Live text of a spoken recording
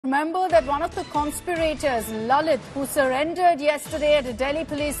Remember that one of the conspirators, Lalit, who surrendered yesterday at a Delhi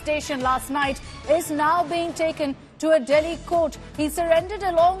police station last night, is now being taken to a Delhi court. He surrendered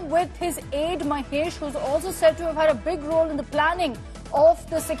along with his aide Mahesh, who's also said to have had a big role in the planning of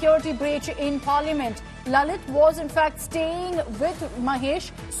the security breach in Parliament. Lalit was in fact staying with Mahesh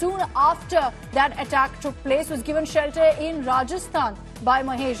soon after that attack took place, was given shelter in Rajasthan by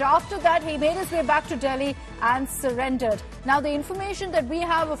Mahesh. After that, he made his way back to Delhi and surrendered. Now, the information that we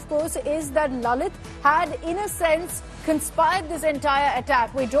have, of course, is that Lalit had, in a sense, conspired this entire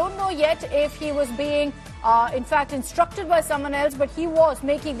attack. We don't know yet if he was being, in fact, instructed by someone else, but he was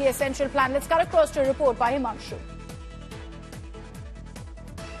making the essential plan. Let's cut across to a report by Himanshu.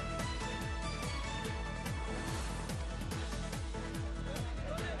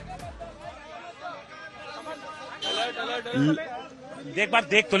 एक बार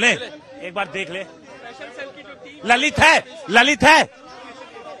देख तो ले, एक बार देख ले। ललित है।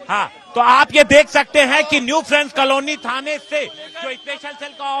 हाँ, तो आप ये देख सकते हैं कि न्यू फ्रेंड्स कॉलोनी थाने से जो स्पेशल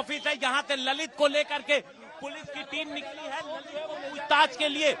सेल का ऑफिस है, यहाँ से ललित को लेकर के पुलिस की टीम निकली है। ललित को पूछताछ के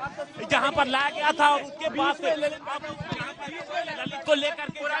लिए जहाँ पर लाया गया था और उसके बाद से ललित को लेकर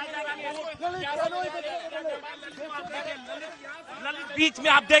के ललित बीच में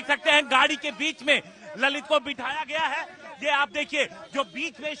आप देख सकते हैं, गाड़ी के बीच में ललित को बिठाया गया है। ये आप देखिए, जो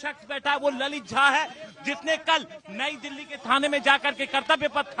बीच में शख्स बैठा है वो ललित झा है, जिसने कल नई दिल्ली के थाने में जाकर के कर्तव्य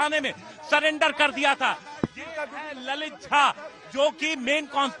पथ थाने में सरेंडर कर दिया था। ये है ललित झा, जो कि मेन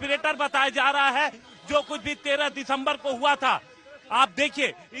कॉन्स्पिरेटर बताया जा रहा है, जो कुछ भी 13 दिसंबर को हुआ था। आप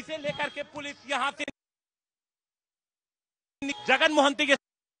देखिए, इसे लेकर के पुलिस यहाँ से जगन मोहंती के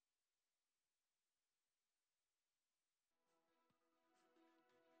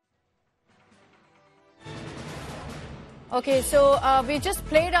Okay, so we just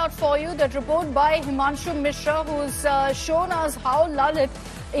played out for you that report by Himanshu Mishra, who's shown us how Lalit,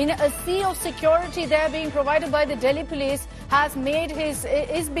 in a sea of security there being provided by the Delhi police,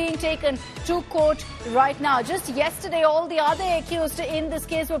 is being taken to court right now. Just yesterday, all the other accused in this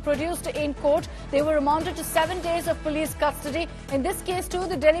case were produced in court. They were remanded to 7 days of police custody. In this case, too,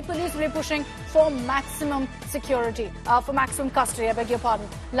 the Delhi police will be pushing for maximum security, for maximum custody, I beg your pardon.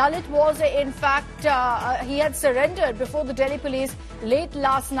 Lalit was, in fact, he had surrendered before the Delhi police late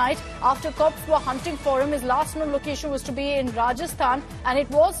last night after cops were hunting for him. His last known location was to be in Rajasthan, and it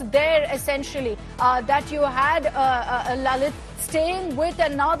was there, essentially, that you had Lalit staying with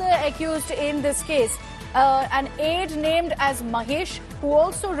another accused in this case, an aide named as Mahesh, who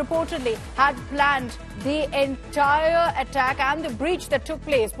also reportedly had planned the entire attack and the breach that took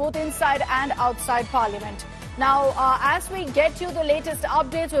place both inside and outside Parliament. Now, as we get you the latest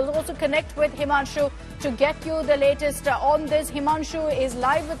updates, we'll also connect with Himanshu to get you the latest on this. Himanshu is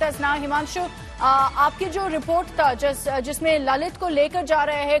live with us now. Himanshu, आपकी जो report था जिसमें ललित को लेकर जा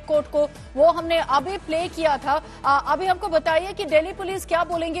रहे हैं court को, वो हमने अभी प्ले किया था। अभी हमको बताइए कि दिल्ली पुलिस क्या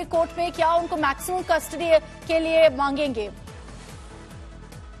बोलेंगे कोर्ट में, क्या उनको मैक्सिमम कस्टडी के लिए मांगेंगे?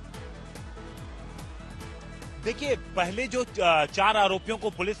 देखिए, पहले जो 4 आरोपियों को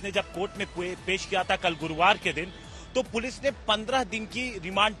पुलिस ने जब कोर्ट में पेश किया था कल गुरुवार के दिन, तो पुलिस ने 15 दिन की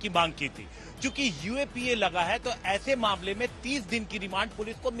रिमांड की मांग की थी। क्योंकि यूएपीए लगा है, तो ऐसे मामले में 30 दिन की रिमांड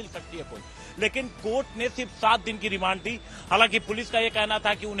पुलिस को मिल सकती है कोई, लेकिन कोर्ट ने सिर्फ 7 दिन की रिमांड दी। हालांकि पुलिस का यह कहना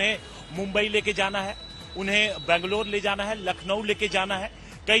था कि उन्हें मुंबई लेके जाना है, उन्हें बेंगलोर ले जाना है, लखनऊ लेके जाना है,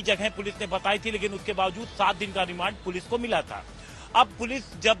 कई जगह पुलिस ने बताई थी, लेकिन उसके बावजूद 7 दिन का रिमांड पुलिस को मिला था। अब पुलिस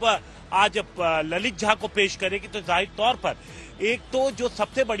जब आज ललित झा को पेश करेगी, तो जाहिर तौर पर एक तो जो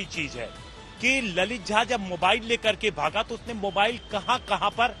सबसे बड़ी चीज है कि ललित झा जब मोबाइल लेकर के भागा, तो उसने मोबाइल कहां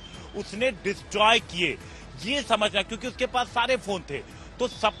पर उसने डिस्ट्रॉय किए, ये समझना, क्योंकि उसके पास सारे फोन थे। तो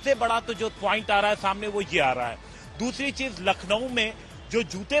सबसे बड़ा तो जो पॉइंट आ रहा है सामने, वो ये आ रहा है। दूसरी चीज, लखनऊ में जो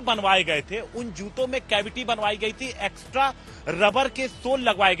जूते बनवाए गए थे, उन जूतों में कैविटी बनवाई गई थी, एक्स्ट्रा रबर के सोल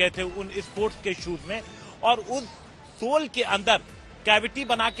लगवाए गए थे उन स्पोर्ट्स के शूज में, और उस सोल के अंदर कैविटी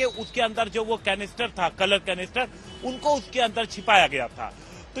बना के उसके अंदर जो वो कैनिस्टर था, कलर कैनिस्टर, उनको उसके अंदर छिपाया गया था।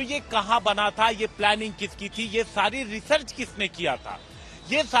 तो ये कहां बना था, ये प्लानिंग किसकी थी, ये सारी रिसर्च किसने किया था,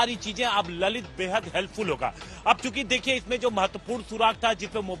 ये सारी चीजें अब ललित बेहद हेल्पफुल होगा। अब चूंकि देखिए, इसमें जो महत्वपूर्ण सुराग था,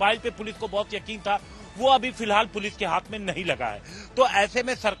 जिसपे मोबाइल पे पुलिस को बहुत यकीन था, वो अभी फिलहाल पुलिस के हाथ में नहीं लगा है। तो ऐसे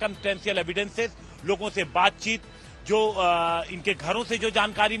में सर्कमस्टेंशियल एविडेंसेस, लोगों से बातचीत, जो इनके घरों से जो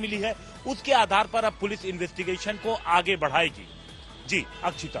जानकारी मिली है, उसके आधार पर अब पुलिस इन्वेस्टिगेशन को आगे बढ़ाएगी। जी,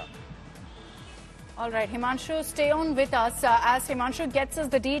 Akshita. All right, Himanshu, stay on with us as Himanshu gets us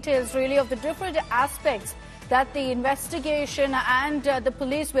the details really of the different aspects that the investigation and the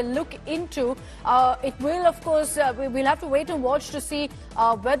police will look into. It will, of course, we'll have to wait and watch to see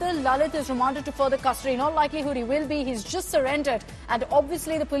whether Lalit is remanded to further custody. In all likelihood, he will be. He's just surrendered. And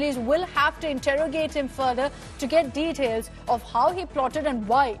obviously, the police will have to interrogate him further to get details of how he plotted and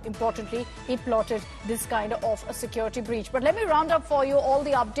why, importantly, he plotted this kind of a security breach. But let me round up for you all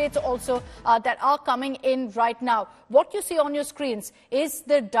the updates also that are coming in right now. What you see on your screens is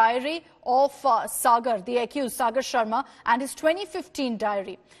the diary of Sagar, the accused Sagar Sharma, and his 2015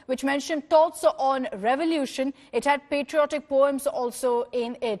 diary, which mentioned thoughts on revolution. It had patriotic poems also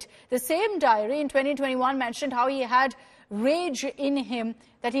in it. The same diary in 2021 mentioned how he had rage in him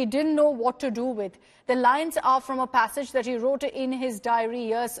that he didn't know what to do with. The lines are from a passage that he wrote in his diary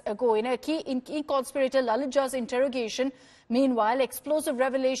years ago. In key conspirator Lalit Jha's interrogation, meanwhile, explosive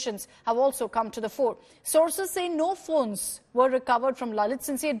revelations have also come to the fore. Sources say no phones were recovered from Lalit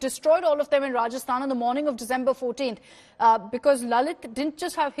since he had destroyed all of them in Rajasthan on the morning of December 14th. Because Lalit didn't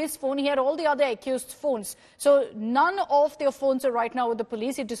just have his phone, he had all the other accused phones. So none of their phones are right now with the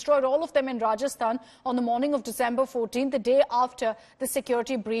police. He destroyed all of them in Rajasthan on the morning of December 14th, the day after the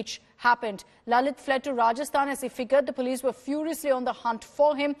security breach happened. Lalit fled to Rajasthan as he figured the police were furiously on the hunt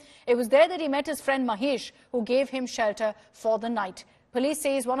for him. It was there that he met his friend Mahesh, who gave him shelter for the night. Police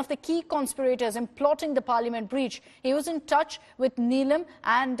say he's one of the key conspirators in plotting the parliament breach. He was in touch with Neelam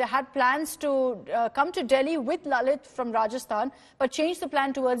and had plans to come to Delhi with Lalit from Rajasthan, but changed the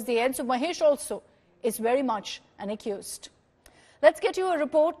plan towards the end. So Mahesh also is very much an accused. Let's get you a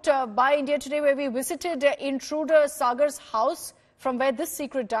report by India Today, where we visited intruder Sagar's house, from where this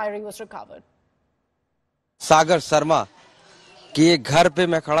secret diary was recovered. Sagar Sharma की एक घर पे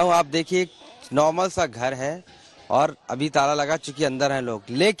मैं खड़ा हूँ। आप देखिए, normal सा घर है और अभी ताला लगा चूंकि अंदर हैं लोग,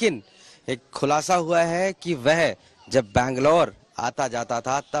 लेकिन एक खुलासा हुआ है कि वह जब बैंगलोर आता जाता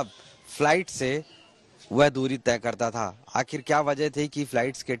था तब फ्लाइट से वह दूरी तय करता था। आखिर क्या वजह थी कि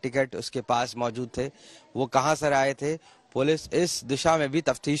फ्लाइट्स के टिकट उसके पास मौजूद थे, वो कहां से आए थे? पुलिस इस दिशा में भी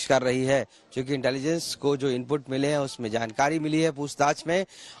तफ्तीश कर रही है, क्योंकि इंटेलिजेंस को जो इनपुट मिले हैं उसमें जानकारी मिली है पूछताछ में,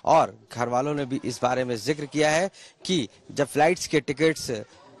 और घर वालों ने भी इस बारे में जिक्र किया है कि जब फ्लाइट्स के टिकट्स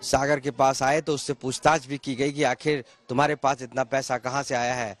सागर के पास आए तो उससे पूछताछ भी की गई कि आखिर तुम्हारे पास इतना पैसा कहां से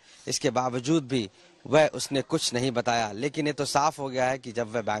आया है। इसके बावजूद भी वह उसने कुछ नहीं बताया। लेकिन ये तो साफ हो गया है कि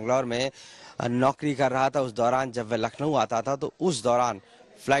जब वह बैंगलोर में नौकरी कर रहा था, उस दौरान जब वह लखनऊ आता था तो उस दौरान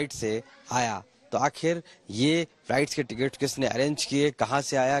फ्लाइट से आया। तो आखिर ये फ्लाइट्स के टिकट किसने अरेंज किए, कहां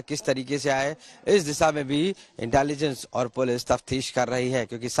से आया, किस तरीके से आया, इस दिशा में भी इंटेलिजेंस और पुलिस तफ्तीश कर रही है,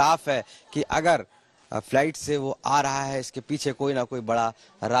 क्योंकि साफ है कि अगर फ्लाइट से वो आ रहा है, इसके पीछे कोई ना कोई बड़ा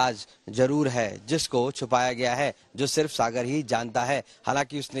राज जरूर है जिसको छुपाया गया है, जो सिर्फ सागर ही जानता है।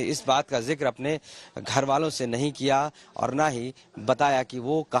 हालांकि उसने इस बात का जिक्र अपने घर वालों से नहीं किया और ना ही बताया कि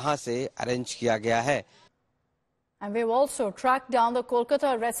वो कहां से अरेंज किया गया है। And we've also tracked down the Kolkata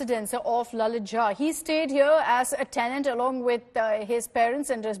residence of Lalit Jha. He stayed here as a tenant along with his parents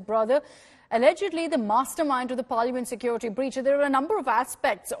and his brother. Allegedly, the mastermind of the parliament security breach. There are a number of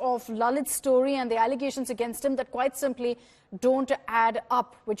aspects of Lalit's story and the allegations against him that quite simply don't add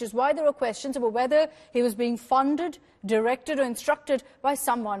up, which is why there are questions about whether he was being funded, directed or instructed by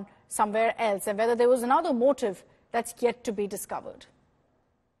someone somewhere else, and whether there was another motive that's yet to be discovered.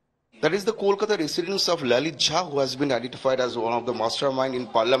 That is the Kolkata residence of Lalit Jha, who has been identified as one of the mastermind in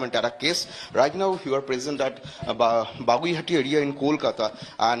parliament at a case. Right now, you are present at Baguihati area in Kolkata,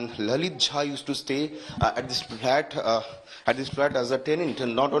 and Lalit Jha used to stay at this flat as a tenant.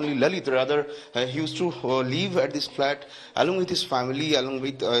 And not only Lalit, rather he used to live at this flat along with his family, along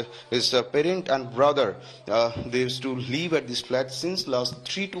with his parent and brother. They used to live at this flat since last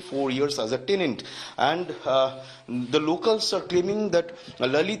 3 to 4 years as a tenant. And the locals are claiming that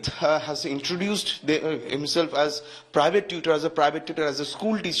Lalit has introduced himself as private tutor, as a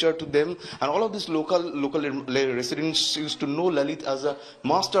school teacher to them, and all of these local residents used to know Lalit as a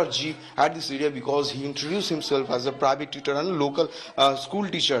master G at this area because he introduced himself as a private tutor and a local school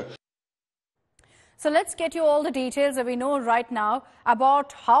teacher. So let's get you all the details that we know right now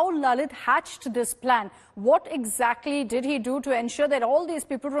about how Lalit hatched this plan. What exactly did he do to ensure that all these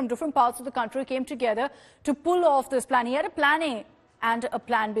people from different parts of the country came together to pull off this plan? He had a plan A and a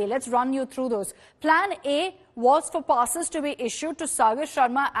plan B. Let's run you through those. Plan A was for passes to be issued to Sagar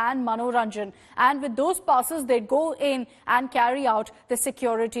Sharma and Manoranjan. And with those passes, they'd go in and carry out the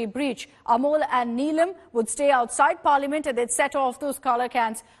security breach. Amol and Neelam would stay outside Parliament and they'd set off those colour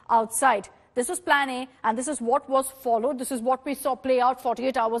cans outside. This was plan A, and this is what was followed. This is what we saw play out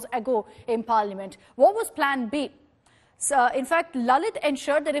 48 hours ago in Parliament. What was plan B? In fact, Lalit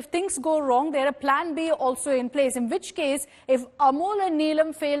ensured that if things go wrong, there a plan B also in place, in which case, if Amol and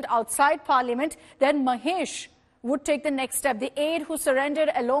Neelam failed outside Parliament, then Mahesh would take the next step. The aide who surrendered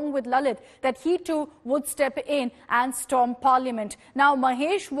along with Lalit, that he too would step in and storm Parliament. Now,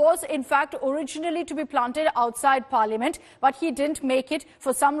 Mahesh was in fact originally to be planted outside Parliament, but he didn't make it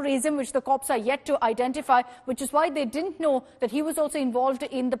for some reason which the cops are yet to identify, which is why they didn't know that he was also involved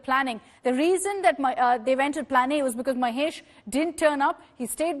in the planning. The reason that they went to plan A was because Mahesh didn't turn up. He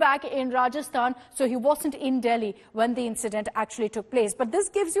stayed back in Rajasthan, so he wasn't in Delhi when the incident actually took place. But this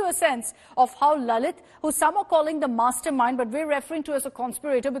gives you a sense of how Lalit, who some are calling the mastermind, but we're referring to as a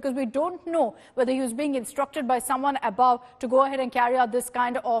conspirator because we don't know whether he was being instructed by someone above to go ahead and carry out this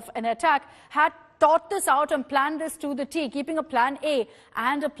kind of an attack, had thought this out and planned this to the T, keeping a plan A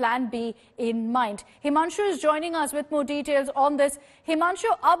and a plan B in mind. Himanshu is joining us with more details on this.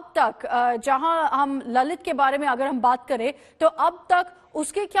 Himanshu, अब तक जहां हम ललित के बारे में अगर हम बात करें, तो अब तक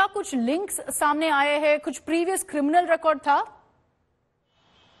उसके क्या कुछ लिंक्स सामने आए हैं, कुछ प्रीवियस क्रिमिनल रिकॉर्ड था?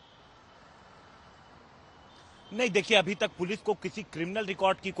 नहीं, देखिए, अभी तक पुलिस को किसी क्रिमिनल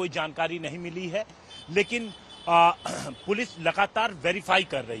रिकॉर्ड की कोई जानकारी नहीं मिली है, लेकिन पुलिस लगातार वेरीफाई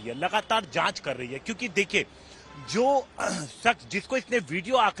कर रही है, लगातार जांच कर रही है, क्योंकि देखिए, जो शख्स जिसको इसने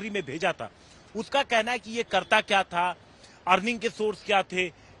वीडियो आखिरी में भेजा था, उसका कहना है कि ये करता क्या था, अर्निंग के सोर्स क्या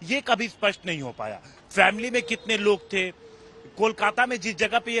थे, ये कभी स्पष्ट नहीं हो पाया। फैमिली में कितने लोग थे, कोलकाता में जिस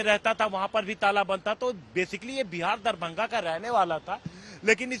जगह पे ये रहता था वहां पर भी ताला बंद था, तो बेसिकली ये बिहार दरभंगा का रहने वाला था,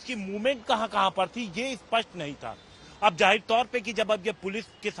 लेकिन इसकी मूवमेंट कहां पर थी ये स्पष्ट नहीं था। अब जाहिर तौर पे कि जब अब ये पुलिस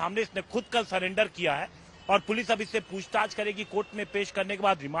के सामने इसने खुद कल सरेंडर किया है और पुलिस अब इससे पूछताछ करेगी, कोर्ट में पेश करने के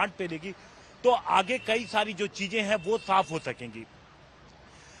बाद रिमांड पे लेगी, तो आगे कई सारी जो चीजें हैं वो साफ हो सकेंगी।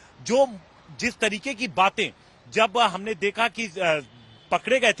 जो जिस तरीके की बातें जब हमने देखा कि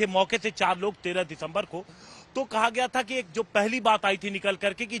पकड़े गए थे मौके से 4 लोग 13 दिसंबर को, तो कहा गया था कि एक जो पहली बात आई थी निकल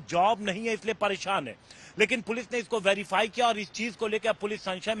करके कि जॉब नहीं है इसलिए परेशान है, लेकिन पुलिस ने इसको वेरीफाई किया और इस चीज को लेकर पुलिस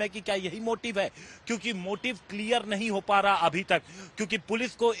संशय में कि क्या यही मोटिव है, क्योंकि मोटिव क्लियर नहीं हो पा रहा अभी तक, क्योंकि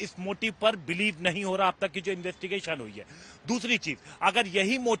पुलिस को इस मोटिव पर बिलीव नहीं हो रहा अब तक की जो इन्वेस्टिगेशन हुई है। दूसरी चीज, अगर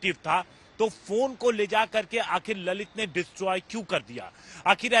यही मोटिव था तो फोन को ले जा करके आखिर ललित ने डिस्ट्रॉय क्यों कर दिया?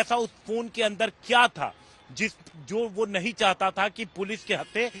 आखिर ऐसा उस फोन के अंदर क्या था जो वो नहीं चाहता था कि पुलिस के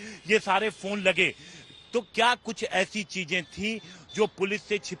हत्थे ये सारे फोन लगे? तो क्या कुछ ऐसी चीजें थी जो पुलिस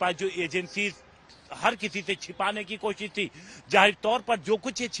से छिपा, जो एजेंसी हर किसी से छिपाने की कोशिश थी? जाहिर तौर पर जो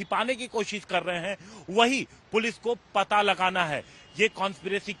कुछ ये छिपाने की कोशिश कर रहे हैं वही पुलिस को पता लगाना है। ये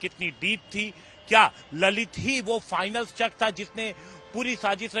कॉन्स्पिरेसी कितनी डीप थी? क्या ललित ही वो फाइनल शख्स था जिसने पूरी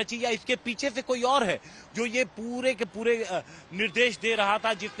साजिश रची, या इसके पीछे से कोई और है जो ये पूरे के पूरे निर्देश दे रहा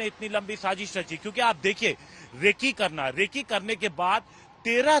था, जिसने इतनी लंबी साजिश रची? क्योंकि आप देखिए, रेकी करने के बाद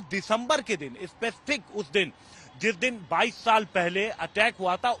 13 दिसंबर के दिन, स्पेसिफिक उस दिन जिस दिन 22 साल पहले अटैक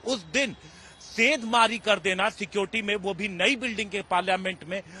हुआ था, उस दिन सेंधमारी कर देना सिक्योरिटी में, वो भी नई बिल्डिंग के पार्लियामेंट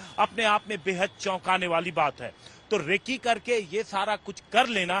में, अपने आप में बेहद चौंकाने वाली बात है। तो रेकी करके ये सारा कुछ कर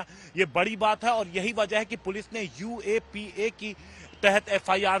लेना ये बड़ी बात है, और यही वजह है कि पुलिस ने UAPA की तहत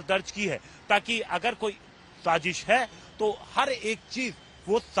FIR दर्ज की है, ताकि अगर कोई साजिश है तो हर एक चीज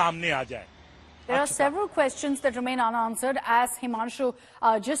वो सामने आ जाए। There are several questions that remain unanswered, as Himanshu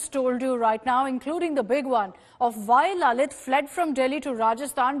just told you right now, including the big one of why Lalit fled from Delhi to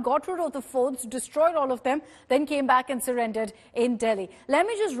Rajasthan, got rid of the phones, destroyed all of them, then came back and surrendered in Delhi. Let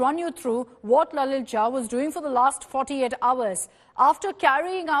me just run you through what Lalit Jha was doing for the last 48 hours. After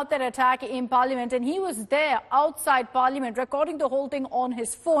carrying out that attack in Parliament, and he was there outside Parliament recording the whole thing on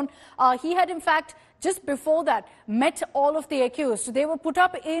his phone, he had in fact just before that met all of the accused. They were put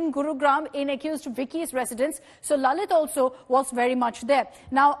up in Gurugram in accused Vicky's residence. So Lalit also was very much there.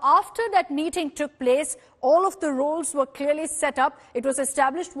 Now, after that meeting took place, all of the roles were clearly set up. It was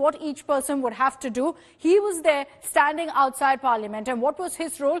established what each person would have to do. He was there standing outside Parliament. And what was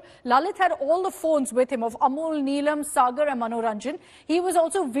his role? Lalit had all the phones with him of Amol, Neelam, Sagar and Manoranjan. He was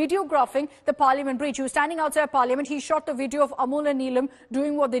also videographing the Parliament breach. He was standing outside Parliament. He shot the video of Amol and Neelam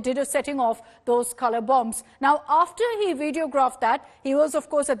doing what they did of setting off those colour bombs. Now, after he videographed that, he was, of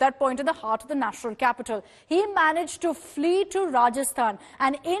course, at that point in the heart of the national capital. He managed to flee to Rajasthan.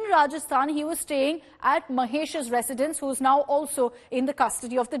 And in Rajasthan, he was staying at Mahesh's residence, who is now also in the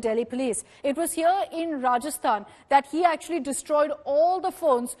custody of the Delhi police. It was here in Rajasthan that he actually destroyed all the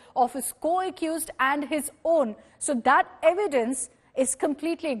phones of his co-accused and his own. So that evidence is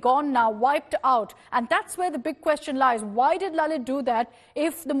completely gone now, wiped out. And that's where the big question lies. Why did Lalit do that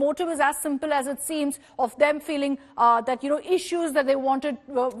if the motive is as simple as it seems, of them feeling that, issues that they wanted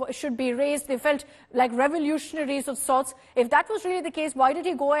should be raised? They felt like revolutionaries of sorts. If that was really the case, why did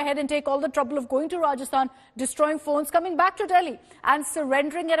he go ahead and take all the trouble of going to Rajasthan, destroying phones, coming back to Delhi and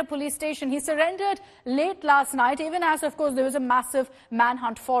surrendering at a police station? He surrendered late last night, even as, of course, there was a massive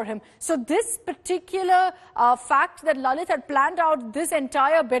manhunt for him. So this particular fact that Lalit had planned out this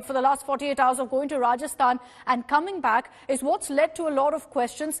entire bit for the last 48 hours of going to Rajasthan and coming back is what's led to a lot of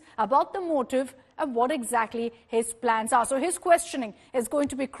questions about the motive and what exactly his plans are. So his questioning is going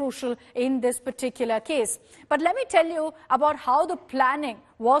to be crucial in this particular case. But let me tell you about how the planning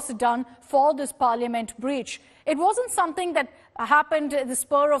was done for this parliament breach. It wasn't something that happened at the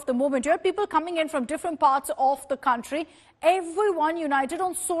spur of the moment. You had people coming in from different parts of the country, everyone united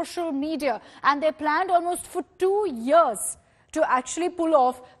on social media, and they planned almost for 2 years to actually pull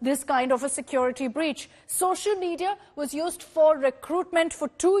off this kind of a security breach. Social media was used for recruitment for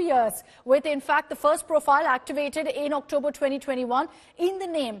 2 years, with, in fact, the first profile activated in October 2021 in the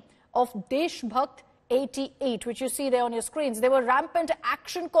name of Deshbhakt 88, which you see there on your screens. There were rampant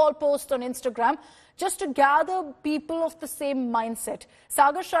action call posts on Instagram just to gather people of the same mindset.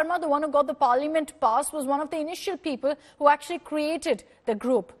 Sagar Sharma, the one who got the parliament pass, was one of the initial people who actually created the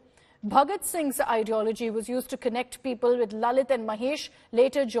group. Bhagat Singh's ideology was used to connect people, with Lalit and Mahesh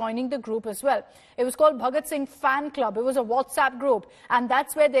later joining the group as well. It was called Bhagat Singh Fan Club. It was a WhatsApp group, and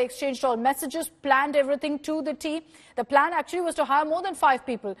that's where they exchanged all messages, planned everything to the T. The plan actually was to hire more than 5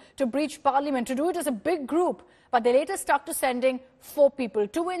 people to breach parliament, to do it as a big group, but they later stuck to sending 4 people,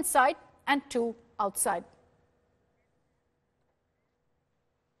 2 inside and 2 outside.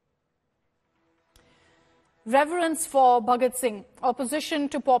 Reverence for Bhagat Singh, opposition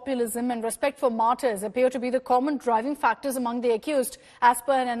to populism and respect for martyrs appear to be the common driving factors among the accused, as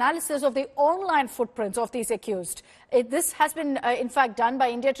per an analysis of the online footprints of these accused. This has been, in fact, done by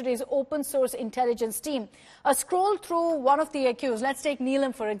India Today's open source intelligence team. A scroll through one of the accused, let's take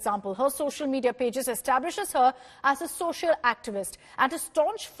Neelam for example. Her social media pages establishes her as a social activist and a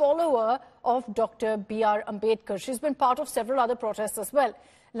staunch follower of Dr. B.R. Ambedkar. She's been part of several other protests as well.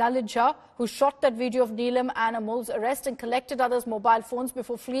 Lalit Jha, who shot that video of Neelam and Amol's arrest and collected others' mobile phones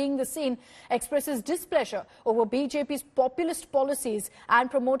before fleeing the scene, expresses displeasure over BJP's populist policies and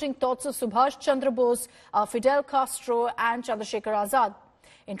promoting thoughts of Subhash Chandra Bose, Fidel Castro and Chandrasekhar Azad.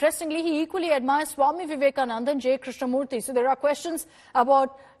 Interestingly, he equally admires Swami Vivekananda and J. Krishnamurti. So there are questions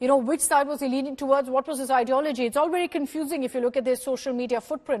about, which side was he leaning towards, what was his ideology. It's all very confusing if you look at their social media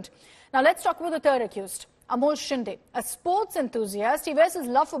footprint. Now let's talk about the third accused, Amol Shinde, a sports enthusiast. He wears his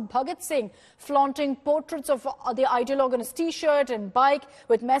love for Bhagat Singh, flaunting portraits of the ideologue on his t-shirt and bike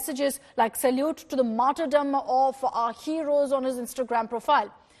with messages like salute to the martyrdom of our heroes on his Instagram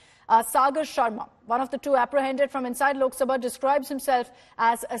profile. Sagar Sharma, one of the 2 apprehended from inside Lok Sabha, describes himself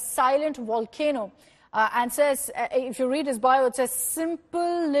as a silent volcano and says, if you read his bio, it says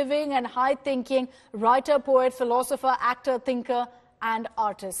simple living and high thinking, writer, poet, philosopher, actor, thinker and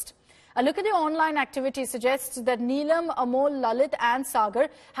artist. A look at the online activity suggests that Neelam, Amol, Lalit and Sagar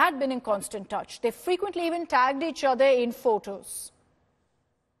had been in constant touch. They frequently even tagged each other in photos.